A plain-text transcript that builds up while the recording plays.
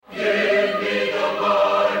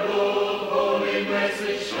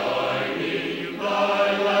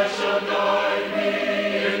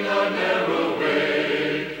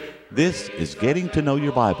This is Getting to Know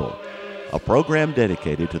Your Bible, a program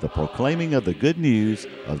dedicated to the proclaiming of the good news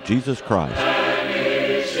of Jesus Christ.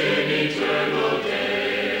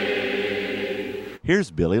 Here's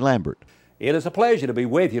Billy Lambert. It is a pleasure to be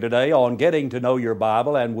with you today on Getting to Know Your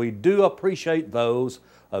Bible, and we do appreciate those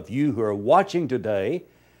of you who are watching today.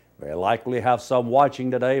 Very likely have some watching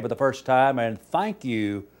today for the first time, and thank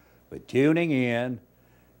you for tuning in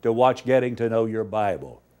to watch Getting to Know Your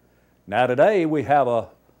Bible. Now today we have a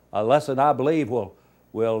lesson I believe will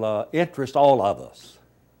interest all of us.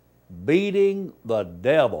 Beating the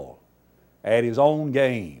devil at his own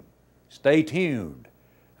game. Stay tuned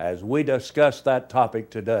as we discuss that topic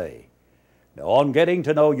today. Now, on Getting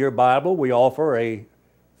to Know Your Bible, we offer a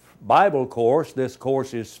Bible course. This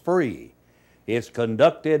course is free. It's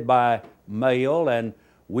conducted by mail, and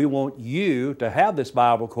we want you to have this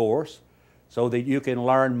Bible course so that you can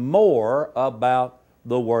learn more about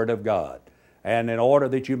the Word of God. And in order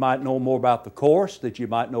that you might know more about the course, that you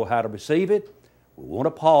might know how to receive it, we want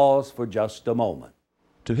to pause for just a moment.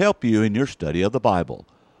 To help you in your study of the Bible,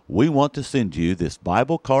 we want to send you this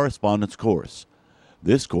Bible correspondence course.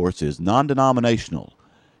 This course is non-denominational.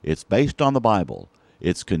 It's based on the Bible.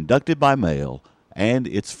 It's conducted by mail, and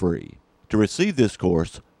it's free. To receive this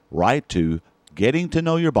course, write to Getting to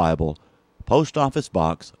Know Your Bible, Post Office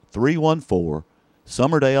Box 314,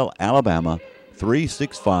 Summerdale, Alabama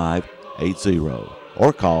 36580,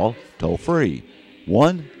 or call toll-free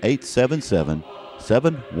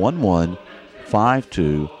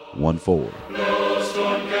 1-877-711-5214. No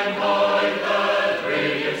storm can hide that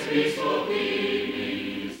radiance peaceful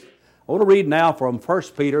peace. I want to read now from 1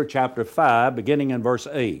 Peter chapter 5, beginning in verse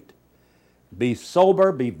 8. Be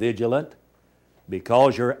sober, be vigilant,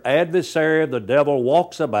 because your adversary the devil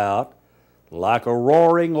walks about like a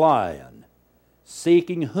roaring lion,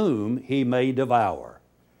 seeking whom he may devour.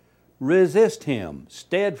 Resist him,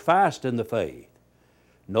 steadfast in the faith,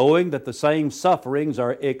 knowing that the same sufferings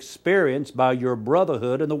are experienced by your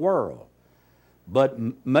brotherhood in the world. But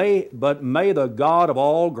may the God of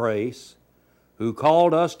all grace, who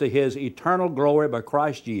called us to His eternal glory by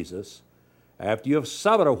Christ Jesus, after you have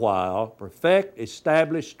suffered a while, perfect,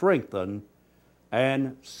 establish, strengthen,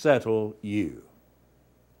 and settle you.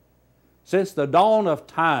 Since the dawn of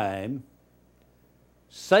time,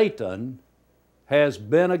 Satan has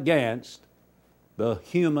been against the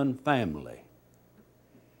human family.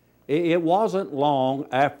 It wasn't long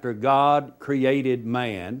after God created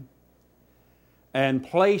man and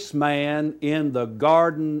placed man in the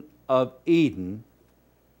Garden of Eden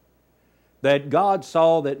that God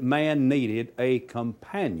saw that man needed a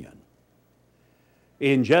companion.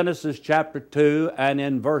 In Genesis chapter 2 and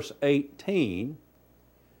in verse 18,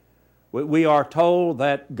 we are told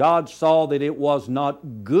that God saw that it was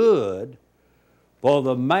not good for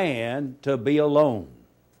the man to be alone.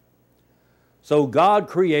 So God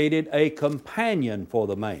created a companion for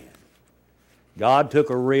the man. God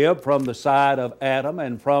took a rib from the side of Adam,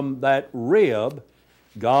 and from that rib,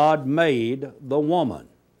 God made the woman.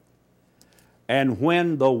 And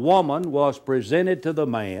when the woman was presented to the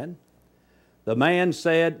man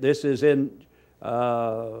said, this is in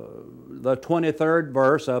the 23rd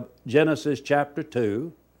verse of Genesis chapter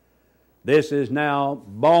 2, this is now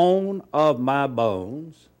bone of my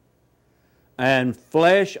bones and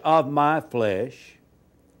flesh of my flesh.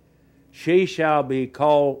 She shall be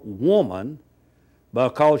called woman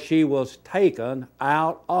because she was taken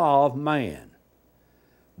out of man.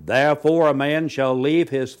 Therefore a man shall leave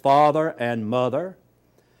his father and mother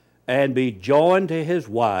and be joined to his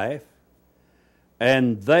wife,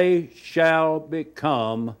 and they shall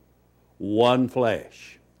become one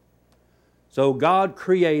flesh. So God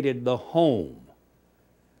created the home.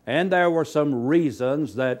 And there were some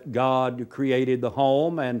reasons that God created the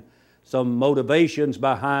home and some motivations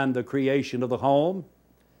behind the creation of the home.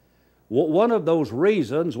 One of those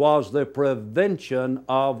reasons was the prevention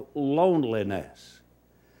of loneliness.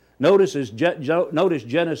 Notice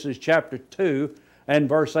Genesis chapter 2 and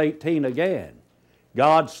verse 18 again.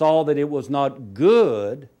 God saw that it was not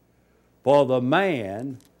good for the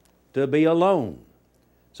man to be alone.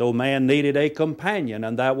 So man needed a companion,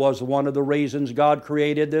 and that was one of the reasons God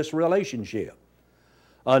created this relationship.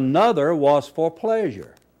 Another was for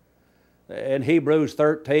pleasure. In Hebrews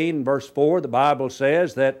 13, verse 4, the Bible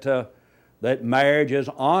says that marriage is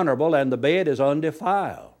honorable and the bed is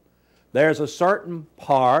undefiled. There's a certain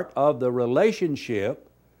part of the relationship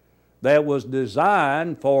that was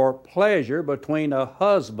designed for pleasure between a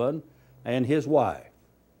husband and his wife.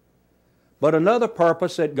 But another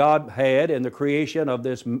purpose that God had in the creation of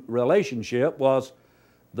this relationship was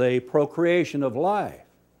the procreation of life.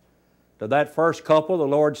 To that first couple, the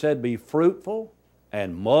Lord said, be fruitful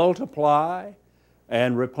and multiply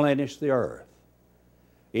and replenish the earth.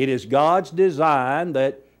 It is God's design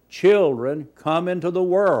that children come into the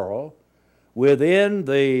world within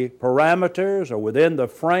the parameters or within the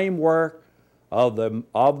framework of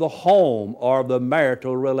the home or the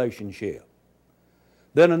marital relationship.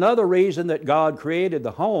 Then another reason that God created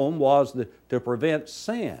the home was to prevent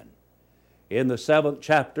sin. In the 7th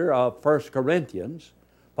chapter of 1 Corinthians,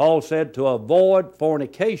 Paul said, to avoid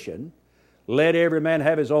fornication, let every man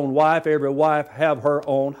have his own wife, every wife have her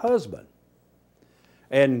own husband.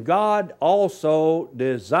 And God also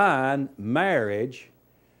designed marriage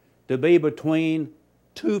to be between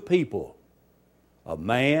two people, a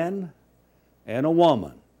man and a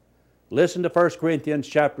woman. Listen to 1 Corinthians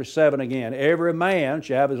chapter 7 again. Every man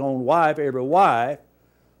shall have his own wife, every wife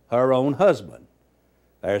her own husband.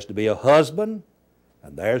 There's to be a husband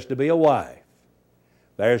and there's to be a wife.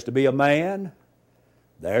 There's to be a man,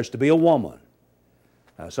 there's to be a woman.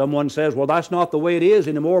 Now someone says, well, that's not the way it is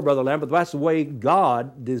anymore, Brother Lambert. That's the way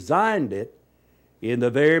God designed it in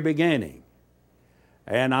the very beginning.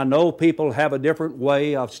 And I know people have a different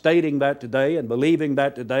way of stating that today and believing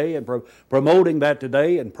that today and promoting that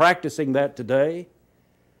today and practicing that today.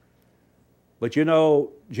 But you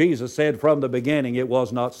know, Jesus said from the beginning it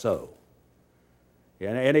was not so.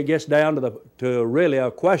 And it gets down to really a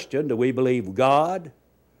question, do we believe God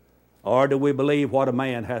or do we believe what a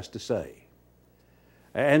man has to say?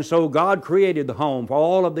 And so God created the home for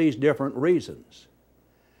all of these different reasons.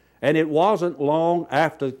 And it wasn't long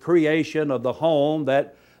after the creation of the home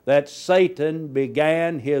that Satan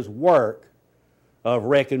began his work of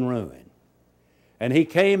wreck and ruin. And he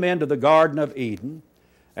came into the Garden of Eden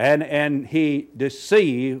and he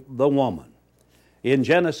deceived the woman. In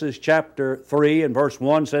Genesis chapter 3 and verse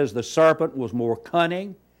 1 says, the serpent was more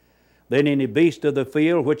cunning than any beast of the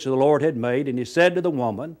field which the Lord had made. And he said to the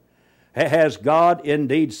woman, has God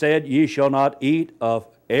indeed said, ye shall not eat of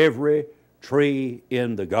every tree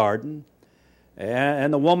in the garden?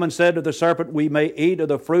 And the woman said to the serpent, we may eat of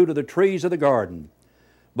the fruit of the trees of the garden.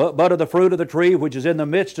 But of the fruit of the tree which is in the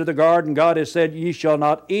midst of the garden, God has said, ye shall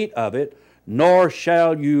not eat of it, nor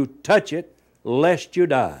shall you touch it, lest you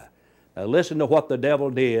die. Now listen to what the devil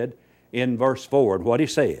did in verse 4 and what he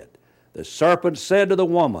said. The serpent said to the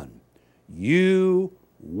woman, you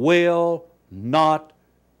will not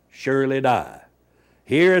surely die.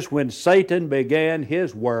 Here's when Satan began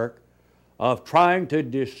his work of trying to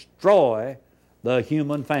destroy the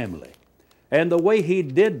human family. And the way he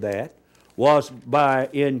did that was by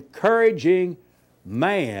encouraging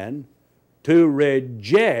man to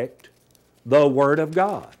reject the Word of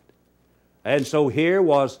God. And so here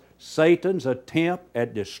was Satan's attempt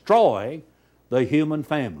at destroying the human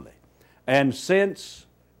family. And since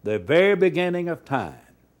the very beginning of time,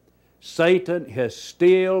 Satan has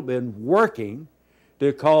still been working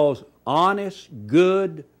to cause honest,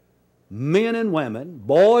 good men and women,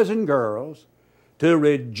 boys and girls, to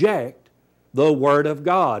reject the Word of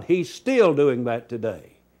God. He's still doing that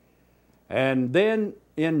today. And then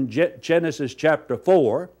in Genesis chapter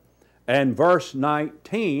 4 and verse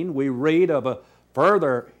 19, we read of a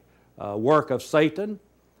further work of Satan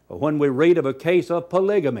when we read of a case of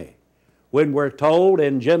polygamy. When we're told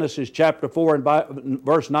in Genesis chapter 4 and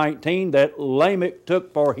verse 19 that Lamech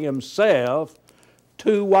took for himself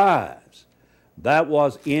 2 wives. That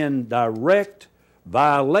was in direct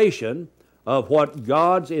violation of what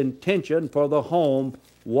God's intention for the home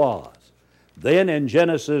was. Then in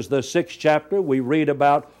Genesis the 6th chapter we read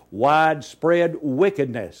about widespread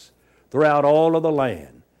wickedness throughout all of the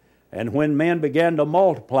land. And when men began to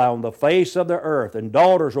multiply on the face of the earth, and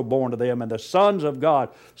daughters were born to them, and the sons of God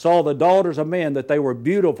saw the daughters of men that they were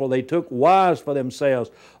beautiful, they took wives for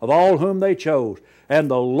themselves of all whom they chose. And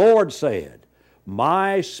the Lord said,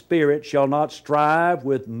 my spirit shall not strive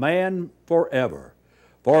with man forever,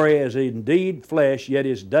 for he is indeed flesh, yet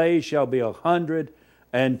his days shall be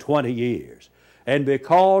 120 years. And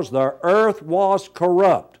because the earth was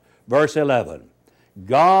corrupt, verse 11,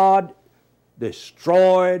 God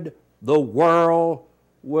destroyed the world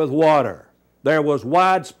with water. There was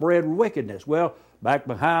widespread wickedness. Well, back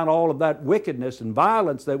behind all of that wickedness and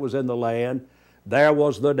violence that was in the land, there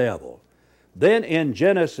was the devil. Then in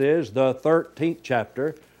Genesis, the 13th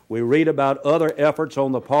chapter, we read about other efforts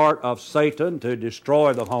on the part of Satan to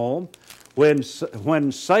destroy the home when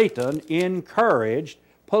Satan encouraged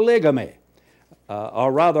polygamy,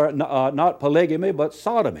 or rather, not polygamy, but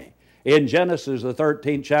sodomy. In Genesis, the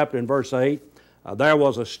 13th chapter, in verse 8, there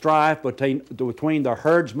was a strife between the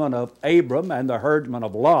herdsmen of Abram and the herdsmen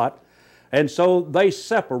of Lot, and so they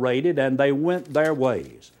separated and they went their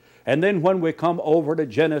ways. And then when we come over to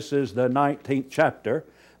Genesis, the 19th chapter,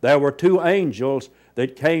 there were 2 angels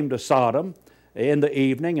that came to Sodom in the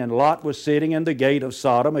evening, and Lot was sitting in the gate of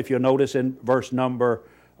Sodom, if you notice in verse number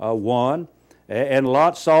 1. And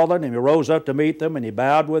Lot saw them, and he rose up to meet them, and he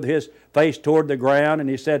bowed with his face toward the ground, and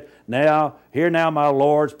he said, now, my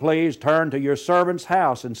lords, please turn to your servant's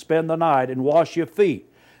house and spend the night and wash your feet.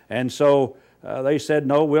 And so they said,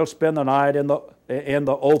 no, we'll spend the night in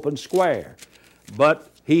the open square. But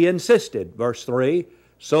he insisted, verse 3,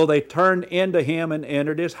 so they turned into him and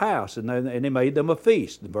entered his house, and he made them a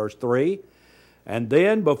feast, verse 3. And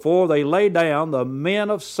then before they lay down, the men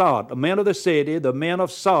of the city, the men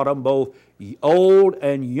of Sodom, both old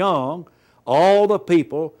and young, all the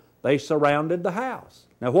people, they surrounded the house.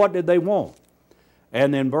 Now what did they want?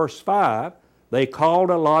 And then verse 5, they called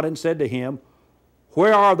to Lot and said to him,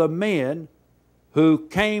 where are the men who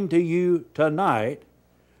came to you tonight?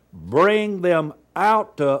 Bring them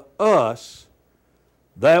out to us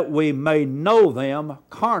that we may know them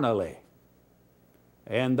carnally.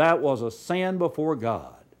 And that was a sin before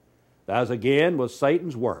God. That again was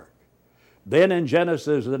Satan's work. Then in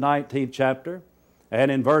Genesis the 19th chapter,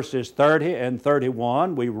 and in verses 30 and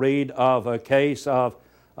 31, we read of a case of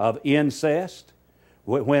incest,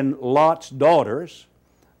 when Lot's daughters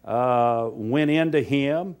went into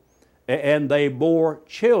him, and they bore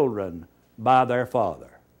children by their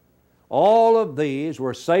father. All of these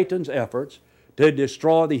were Satan's efforts to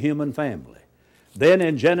destroy the human family. Then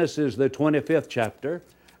in Genesis the 25th chapter,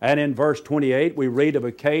 and in verse 28, we read of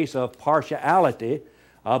a case of partiality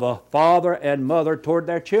of a father and mother toward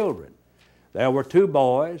their children. There were two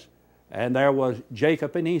boys, and there was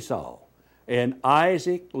Jacob and Esau. And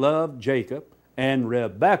Isaac loved Jacob, and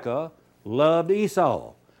Rebekah loved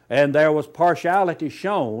Esau. And there was partiality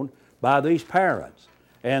shown by these parents,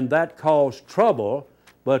 and that caused trouble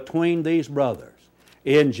between these brothers.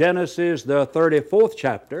 In Genesis the 34th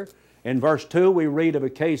chapter, in verse 2, we read of a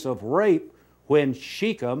case of rape when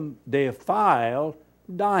Shechem defiled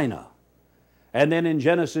Dinah. And then in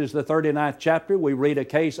Genesis the 39th chapter, we read a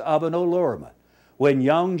case of an allurement, when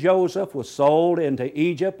young Joseph was sold into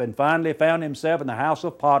Egypt and finally found himself in the house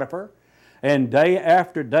of Potiphar. And day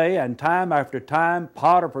after day and time after time,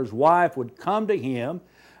 Potiphar's wife would come to him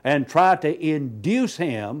and try to induce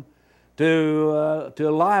him to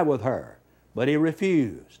lie with her. But he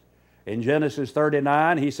refused. In Genesis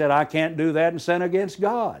 39, he said, I can't do that and sin against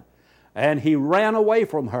God. And he ran away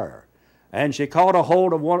from her. And she caught a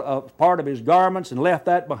hold of part of his garments and left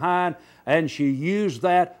that behind, and she used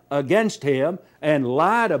that against him and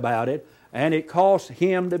lied about it, and it caused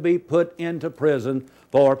him to be put into prison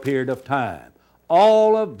for a period of time.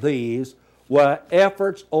 All of these were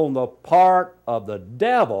efforts on the part of the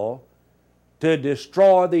devil to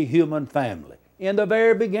destroy the human family. In the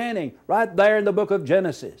very beginning, right there in the book of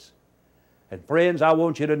Genesis. And friends, I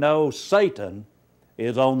want you to know Satan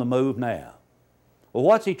is on the move now. Well,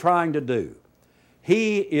 what's he trying to do?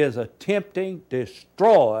 He is attempting to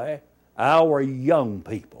destroy our young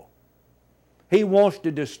people. He wants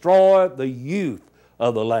to destroy the youth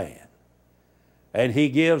of the land. And he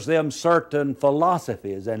gives them certain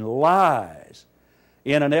philosophies and lies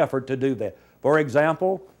in an effort to do that. For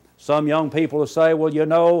example, some young people will say, well, you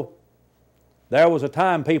know, there was a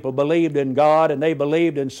time people believed in God and they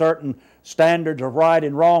believed in certain standards of right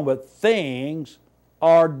and wrong, but things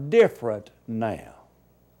are different now.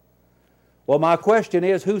 Well, my question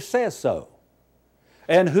is, who says so?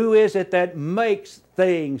 And who is it that makes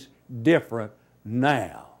things different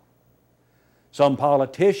now? Some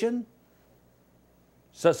politician?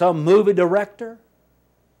 Some movie director?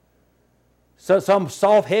 Some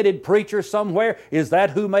soft-headed preacher somewhere? Is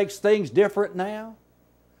that who makes things different now?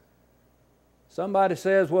 Somebody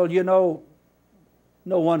says, well, you know,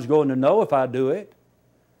 no one's going to know if I do it.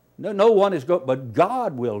 No one is going, but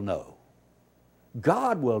God will know.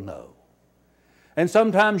 God will know. And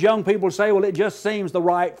sometimes young people say, well, it just seems the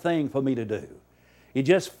right thing for me to do. It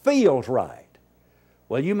just feels right.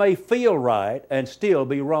 Well, you may feel right and still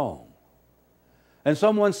be wrong. And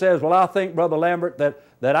someone says, well, I think, Brother Lambert,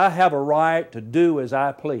 that I have a right to do as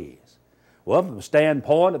I please. Well, from the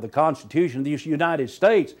standpoint of the Constitution of the United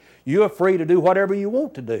States, you're free to do whatever you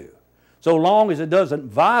want to do, so long as it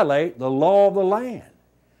doesn't violate the law of the land.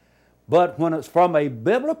 But when it's from a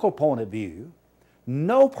biblical point of view,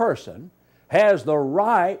 no person has the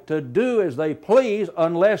right to do as they please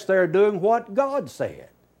unless they're doing what God said.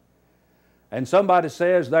 And somebody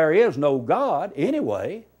says there is no God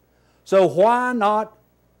anyway, so why not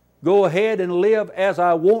go ahead and live as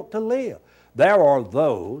I want to live? There are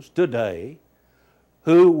those today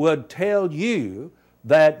who would tell you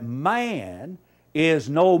that man is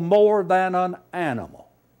no more than an animal,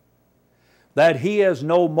 that he is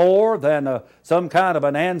no more than some kind of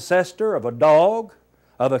an ancestor of a dog,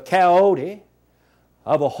 of a coyote,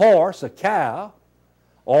 of a horse, a cow,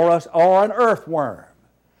 or an earthworm.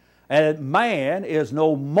 And man is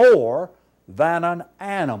no more than an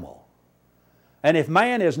animal. And if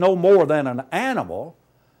man is no more than an animal,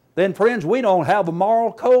 then friends, we don't have a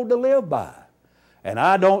moral code to live by. And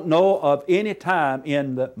I don't know of any time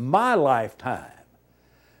in my lifetime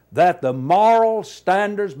that the moral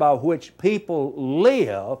standards by which people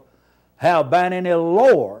live have been any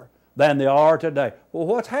lower than they are today. Well,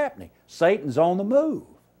 what's happening? Satan's on the move.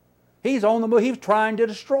 He's on the move. He's trying to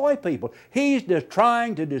destroy people. He's just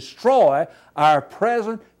trying to destroy our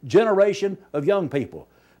present generation of young people.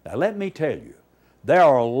 Now let me tell you, there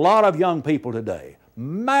are a lot of young people today,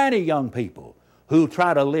 many young people, who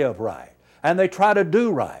try to live right, and they try to do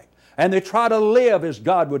right, and they try to live as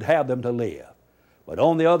God would have them to live. But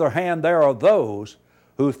on the other hand, there are those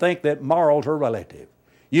who think that morals are relative.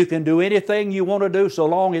 You can do anything you want to do so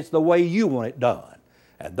long it's the way you want it done.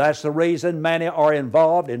 And that's the reason many are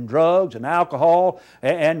involved in drugs and alcohol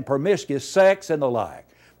and promiscuous sex and the like.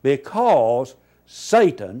 Because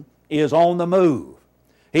Satan is on the move.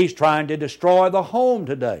 He's trying to destroy the home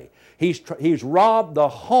today. He's robbed the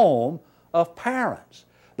home of parents.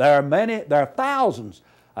 There are thousands.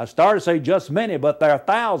 I started to say just many, but there are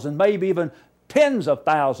thousands, maybe even tens of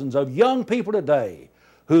thousands of young people today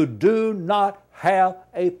who do not have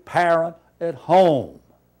a parent at home.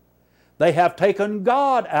 They have taken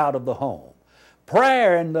God out of the home.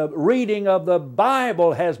 Prayer and the reading of the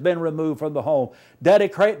Bible has been removed from the home.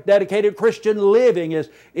 Dedicated Christian living is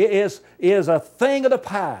a thing of the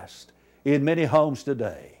past in many homes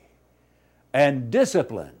today. And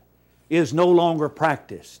discipline is no longer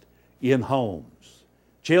practiced in homes.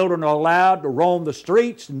 Children are allowed to roam the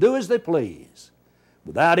streets and do as they please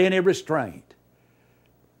without any restraint.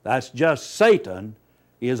 That's just Satan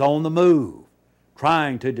is on the move,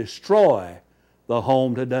 trying to destroy the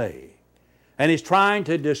home today. And he's trying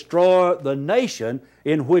to destroy the nation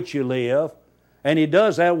in which you live, and he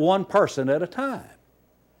does that one person at a time.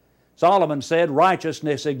 Solomon said,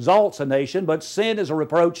 righteousness exalts a nation, but sin is a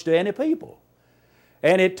reproach to any people.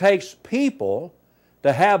 And it takes people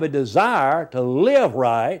to have a desire to live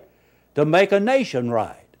right, to make a nation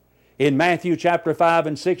right. In Matthew chapter 5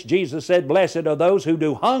 and 6, Jesus said, blessed are those who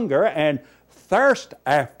do hunger and thirst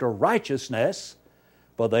after righteousness,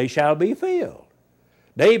 for they shall be filled.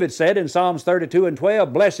 David said in Psalms 32 and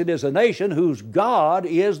 12, blessed is the nation whose God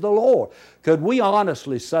is the Lord. Could we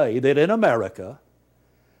honestly say that in America,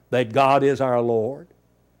 that God is our Lord?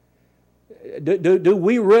 Do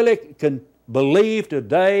we really believe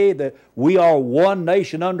today that we are one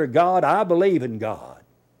nation under God? I believe in God.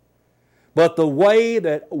 But the way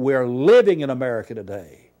that we're living in America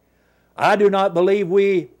today, I do not believe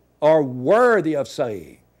we are worthy of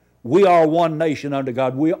saying we are one nation under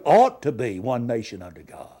God. We ought to be one nation under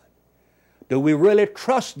God. Do we really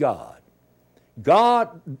trust God?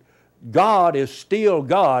 God is still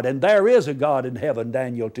God, and there is a God in heaven,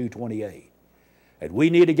 Daniel 2:28. And we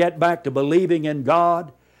need to get back to believing in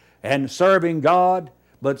God and serving God,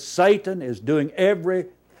 but Satan is doing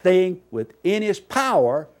everything within his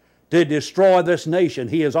power to destroy this nation.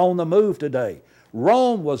 He is on the move today.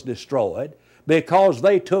 Rome was destroyed because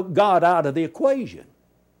they took God out of the equation.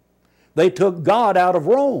 They took God out of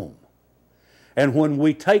Rome. And when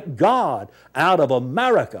we take God out of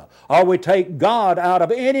America, or we take God out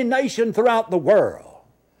of any nation throughout the world,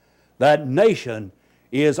 that nation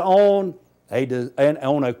is on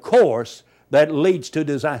a course that leads to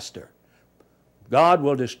disaster. God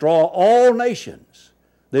will destroy all nations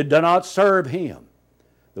that do not serve Him.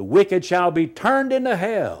 The wicked shall be turned into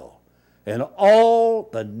hell, and all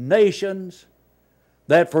the nations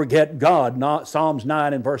that forget God, not Psalms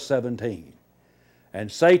 9 and verse 17. And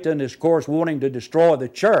Satan is, of course, wanting to destroy the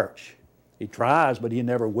church. He tries, but he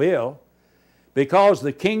never will. Because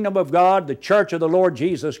the kingdom of God, the church of the Lord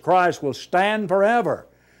Jesus Christ, will stand forever.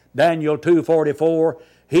 Daniel 2:44,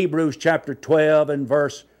 Hebrews chapter 12 and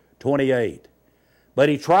verse 28. But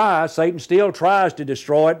Satan still tries to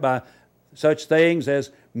destroy it by such things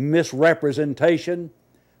as misrepresentation,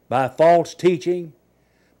 by false teaching.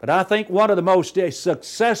 But I think one of the most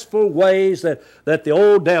successful ways that the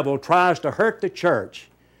old devil tries to hurt the church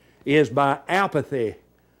is by apathy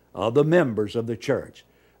of the members of the church.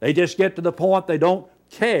 They just get to the point they don't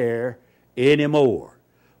care anymore.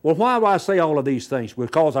 Well, why do I say all of these things?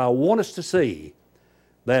 Because I want us to see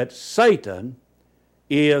that Satan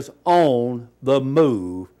is on the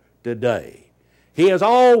move today. He has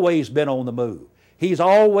always been on the move. He's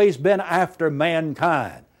always been after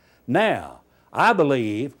mankind. Now, I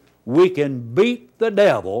believe we can beat the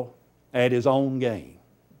devil at his own game.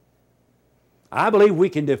 I believe we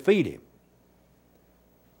can defeat him.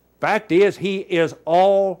 Fact is, he is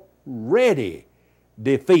already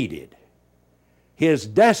defeated. His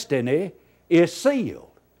destiny is sealed.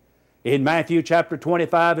 In Matthew chapter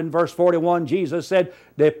 25 and verse 41, Jesus said,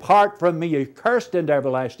 "Depart from me, ye cursed, into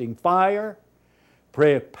everlasting fire,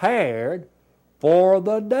 prepared for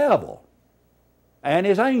the devil and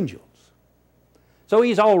his angels." So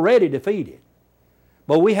he's already defeated.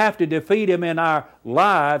 But we have to defeat him in our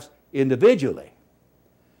lives individually.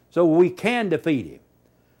 So we can defeat him.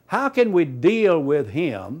 How can we deal with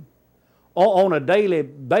him on a daily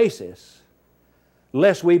basis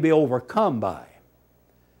lest we be overcome by him?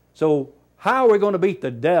 So how are we going to beat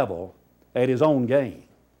the devil at his own game?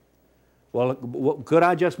 Well, could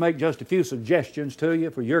I just make just a few suggestions to you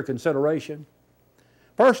for your consideration?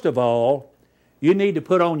 First of all, you need to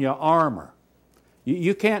put on your armor.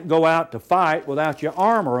 You can't go out to fight without your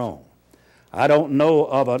armor on. I don't know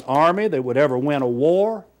of an army that would ever win a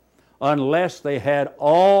war unless they had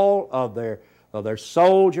all of their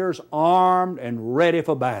soldiers armed and ready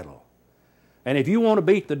for battle. And if you want to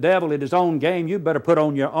beat the devil at his own game, you better put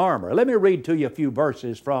on your armor. Let me read to you a few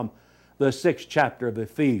verses from the 6th chapter of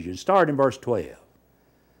Ephesians, starting in verse 12.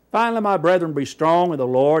 "Finally, my brethren, be strong in the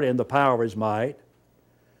Lord and the power of his might.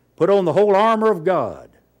 Put on the whole armor of God."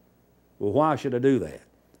 Well, why should I do that?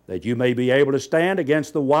 "That you may be able to stand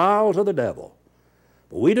against the wiles of the devil.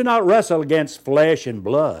 For we do not wrestle against flesh and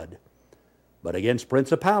blood, but against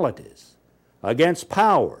principalities, against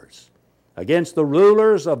powers, against the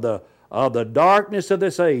rulers of the darkness of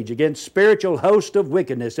this age, against spiritual hosts of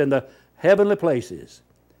wickedness in the heavenly places.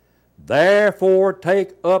 Therefore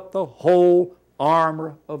take up the whole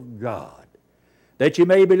armor of God, that you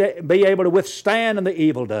may be able to withstand in the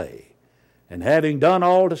evil day, and having done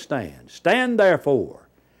all to stand. Stand therefore,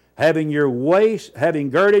 having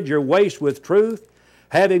girded your waist with truth,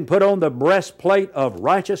 having put on the breastplate of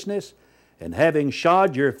righteousness, and having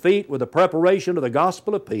shod your feet with the preparation of the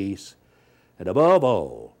gospel of peace, and above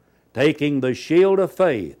all, taking the shield of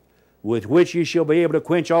faith, with which you shall be able to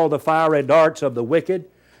quench all the fiery darts of the wicked,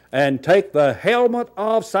 and take the helmet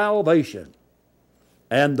of salvation,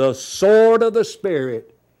 and the sword of the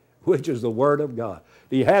Spirit, which is the Word of God."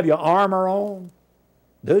 Do you have your armor on?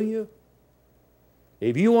 Do you?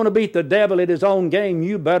 If you want to beat the devil at his own game,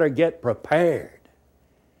 you better get prepared.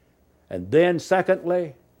 And then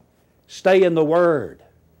secondly, stay in the Word.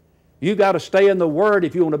 You got to stay in the Word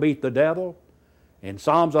if you want to beat the devil. In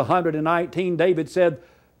Psalms 119, David said,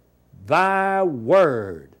 "Thy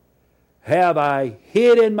Word have I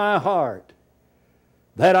hid in my heart,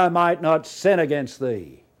 that I might not sin against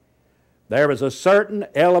Thee." There is a certain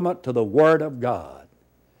element to the Word of God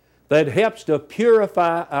that helps to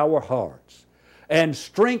purify our hearts and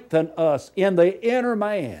strengthen us in the inner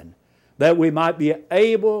man, that we might be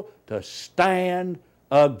able to stand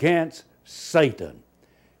against Satan.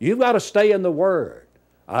 You've got to stay in the Word.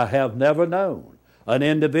 I have never known an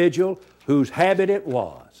individual whose habit it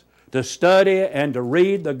was to study and to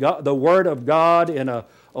read the Word of God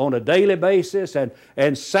on a daily basis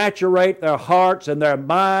and saturate their hearts and their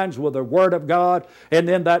minds with the Word of God, and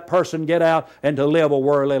then that person get out and to live a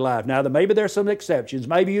worldly life. Now, maybe there's some exceptions.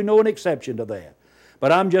 Maybe you know an exception to that.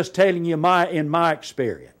 But I'm just telling you in my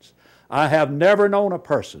experience. I have never known a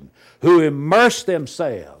person who immersed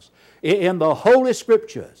themselves in the Holy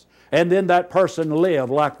Scriptures and then that person lived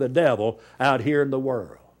like the devil out here in the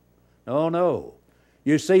world. No.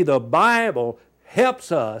 You see, the Bible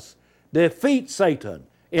helps us defeat Satan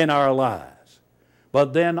in our lives.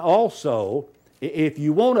 But then also, if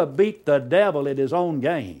you want to beat the devil at his own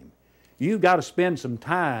game, you've got to spend some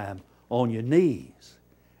time on your knees.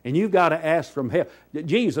 And you've got to ask from help.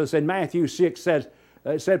 Jesus in Matthew 6 said,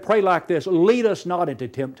 "Pray like this, lead us not into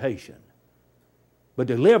temptation, but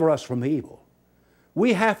deliver us from evil."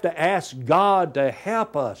 We have to ask God to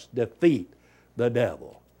help us defeat the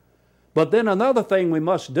devil. But then another thing we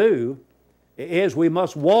must do is we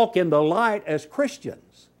must walk in the light as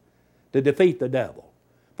Christians to defeat the devil.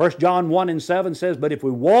 1 John 1:7 says, "But if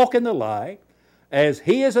we walk in the light, as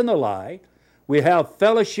He is in the light, we have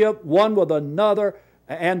fellowship one with another,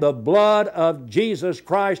 and the blood of Jesus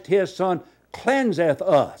Christ, His Son, cleanseth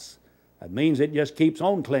us." That means it just keeps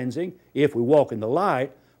on cleansing if we walk in the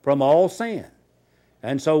light from all sin.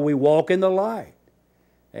 And so we walk in the light.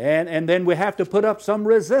 And then we have to put up some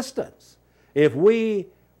resistance. If we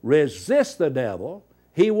resist the devil,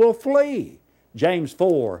 he will flee. James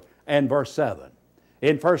 4 and verse 7.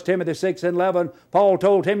 In 1 Timothy 6 and 11, Paul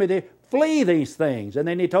told Timothy, flee these things. And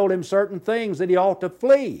then he told him certain things that he ought to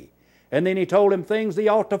flee. And then he told him things that he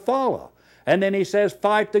ought to follow. And then he says,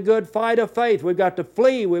 fight the good fight of faith. We've got to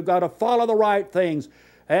flee. We've got to follow the right things.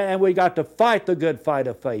 And we've got to fight the good fight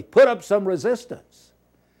of faith. Put up some resistance.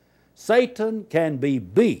 Satan can be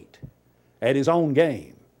beat at his own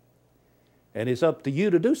game, and it's up to you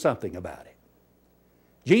to do something about it.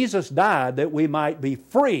 Jesus died that we might be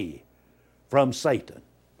free from Satan.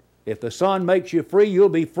 If the Son makes you free, you'll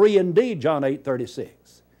be free indeed, John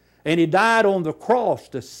 8:36. And He died on the cross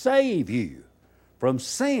to save you from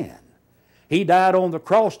sin. He died on the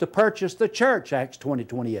cross to purchase the church, Acts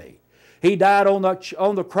 20:28. He died on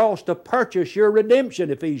the cross to purchase your redemption,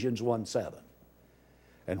 Ephesians 1:7.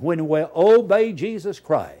 And when we obey Jesus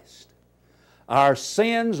Christ, our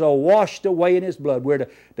sins are washed away in His blood. We're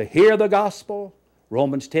to hear the gospel,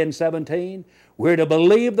 Romans 10:17. We're to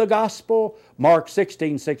believe the gospel, Mark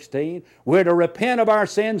 16:16. We're to repent of our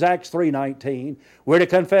sins, Acts 3:19. We're to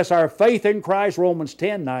confess our faith in Christ, Romans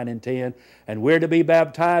 10:9 and 10. And we're to be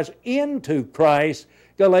baptized into Christ,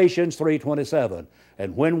 Galatians 3:27.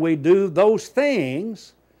 And when we do those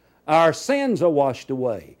things, our sins are washed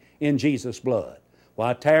away in Jesus' blood.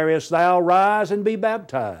 Why tarriest thou? Rise and be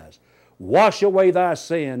baptized. Wash away thy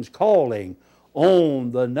sins, calling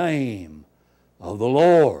on the name of the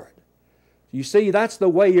Lord. You see, that's the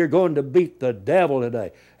way you're going to beat the devil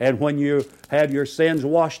today. And when you have your sins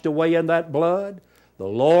washed away in that blood, the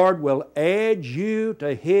Lord will add you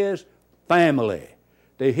to His family,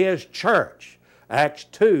 to His church. Acts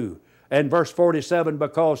 2 and verse 47,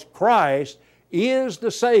 because Christ is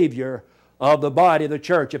the Savior of the body of the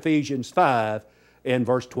church, Ephesians 5 and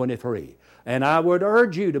verse 23. And I would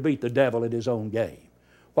urge you to beat the devil at his own game.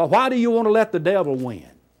 Well, why do you want to let the devil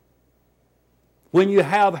win? When you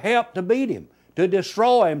have help to beat him, to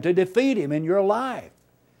destroy him, to defeat him in your life.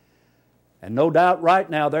 And no doubt right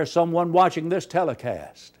now there's someone watching this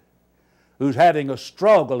telecast who's having a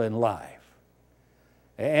struggle in life.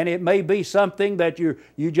 And it may be something that you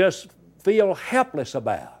just feel helpless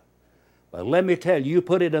about. But let me tell you, you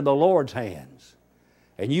put it in the Lord's hands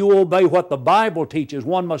and you obey what the Bible teaches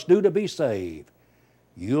one must do to be saved.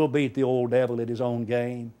 You'll beat the old devil at his own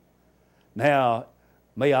game. Now,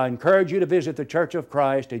 may I encourage you to visit the Church of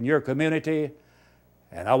Christ in your community.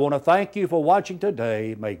 And I want to thank you for watching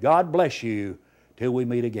today. May God bless you till we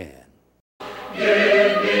meet again.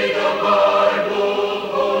 Give me the Bible,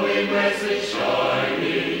 holy message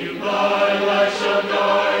shining. Thy light shall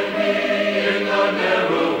guide me in the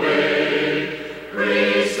narrow way.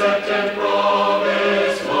 Precept and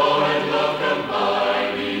promise, my love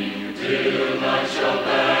combining, till night shall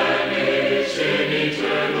vanish in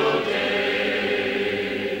eternal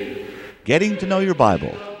day. Getting to Know Your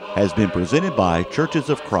Bible has been presented by Churches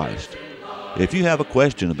of Christ. If you have a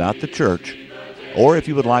question about the church, or if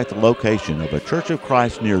you would like the location of a Church of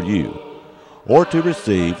Christ near you, or to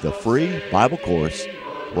receive the free Bible course,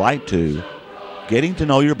 write to Getting to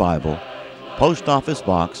Know Your Bible, Post Office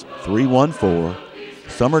Box 314,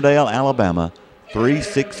 Summerdale, Alabama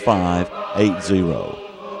 36580,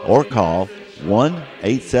 or call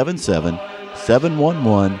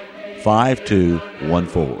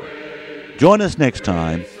 1-877-711-5214. Join us next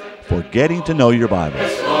time for Getting to Know Your Bible.